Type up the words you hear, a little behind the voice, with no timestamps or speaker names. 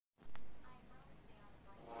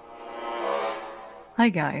Hi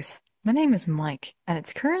guys, my name is Mike, and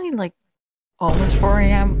it's currently like almost 4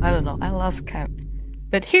 a.m. I don't know, I lost count.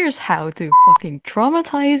 But here's how to fucking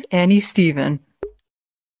traumatize any Steven.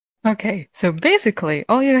 Okay, so basically,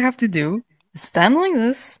 all you have to do is stand like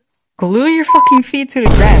this, glue your fucking feet to the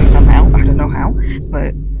ground somehow, I don't know how,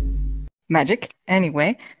 but magic.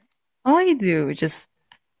 Anyway, all you do is just,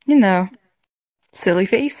 silly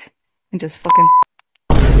face, and just fucking...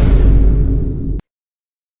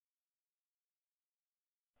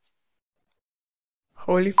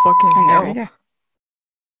 Holy fucking And there we hell.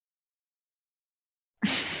 go.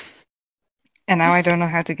 And now I don't know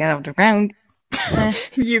how to get out the ground.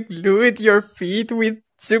 You glued your feet with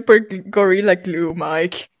super gorilla glue,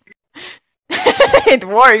 Mike. It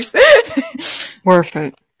works. Worth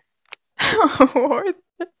it. Worth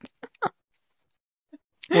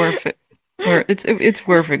Worth it. It's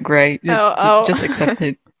worth it, great. Just accept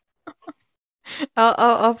it.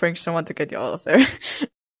 I'll bring someone to get you all of there.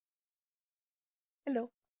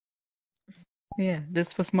 Hello. Yeah,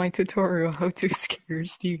 this was my tutorial how to scare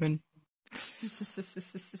Steven.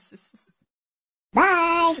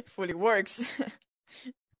 Bye. It fully works.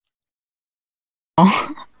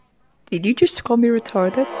 Oh. Did you just call me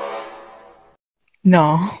retarded?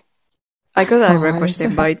 No. I got a request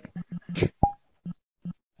invite.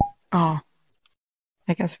 Oh.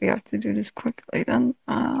 I guess we have to do this quickly then.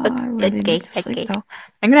 I really need to sleep though.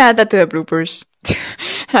 I'm gonna add that to the bloopers.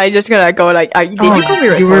 I'm just gonna go like, did you call me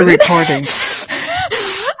retarded? You were recording.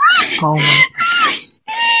 Oh my.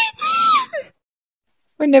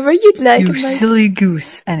 Whenever you'd like. You silly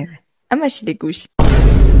goose. Anyway. I'm a silly goose.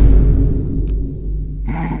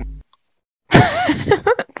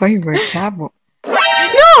 Why you were a cat boy? No,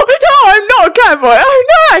 I'm not a cat boy. I'm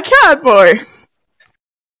not a cat boy.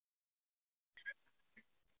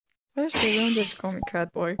 Guys, don't just call me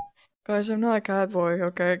cat boy. Guys, I'm not a cat boy.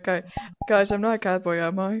 Okay, guys, I'm not a cat boy,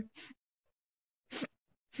 am I?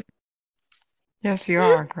 Yes, you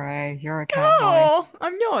are, Gray. You're a cat boy. No,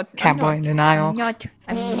 I'm not. Cat boy in denial. I'm not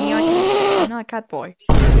a cat boy.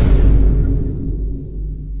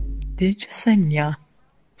 Did you just say yeah?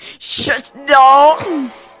 Shush, no!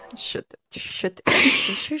 Shut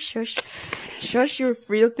your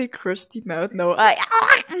filthy, crusty mouth. No,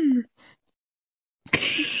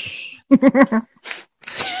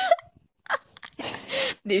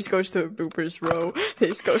 This goes to the bloopers row.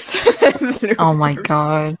 This goes to the bloopers. Oh my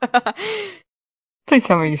god. Please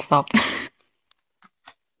tell me you stopped.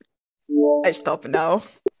 I stop now.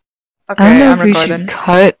 Okay, I don't know I'm if we recording. should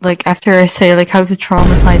cut, like, after I say, like, how to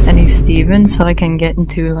traumatize any Steven, so I can get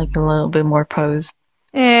into, like, a little bit more pose.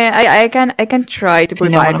 Yeah, I can try to put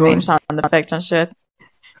You know what I vibe mean. rooms on the effects and shit.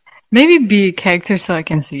 Maybe be a character so I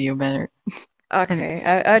can see you better. Okay,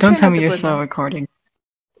 I Don't try tell not me to you're put slow them. recording.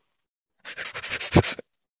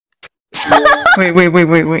 Wait.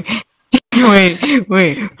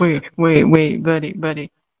 Wait,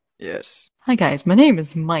 buddy. Yes. Hi guys, my name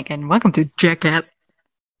is Mike, and welcome to Jackass.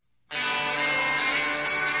 No,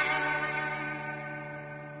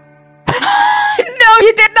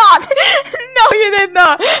 you did not! No, you did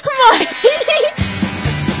not! Mike!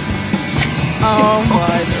 Oh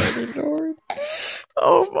my lordy lord.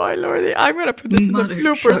 Oh my lordy. I'm gonna put this in the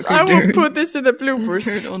bloopers. I will put this in the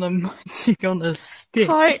bloopers. On a munchie on a stick.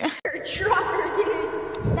 Hi. Trucker,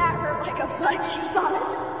 dude. That hurt like a munchie on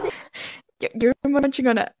a stick. You're munching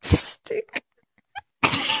on a stick.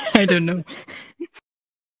 I don't know.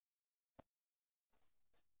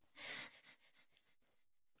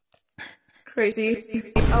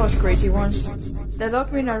 Crazy. I was crazy once. They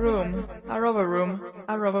locked me in a room. A rubber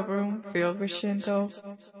room filled with Shinto.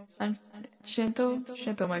 And Shinto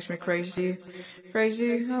makes me crazy.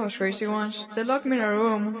 Crazy. I was crazy once. They locked me in a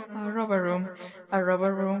room. A rubber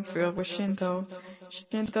room filled with Shinto.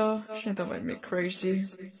 Shinto made me crazy.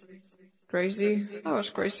 Crazy. I was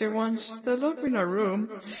crazy once. They locked me in a room.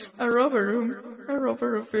 A rubber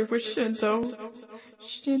room filled with Shinto.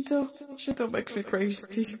 Shinto makes me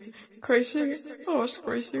crazy. Crazy. I was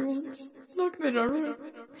crazy once. Locked me in a room.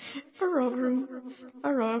 A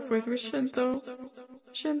rubber filled with Shinto.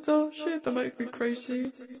 Shinto makes me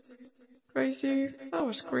crazy. Crazy. I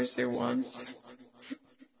was crazy once.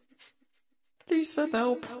 Please send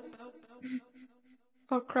help.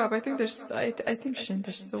 Oh crap, I think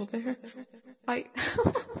Shinto's still there.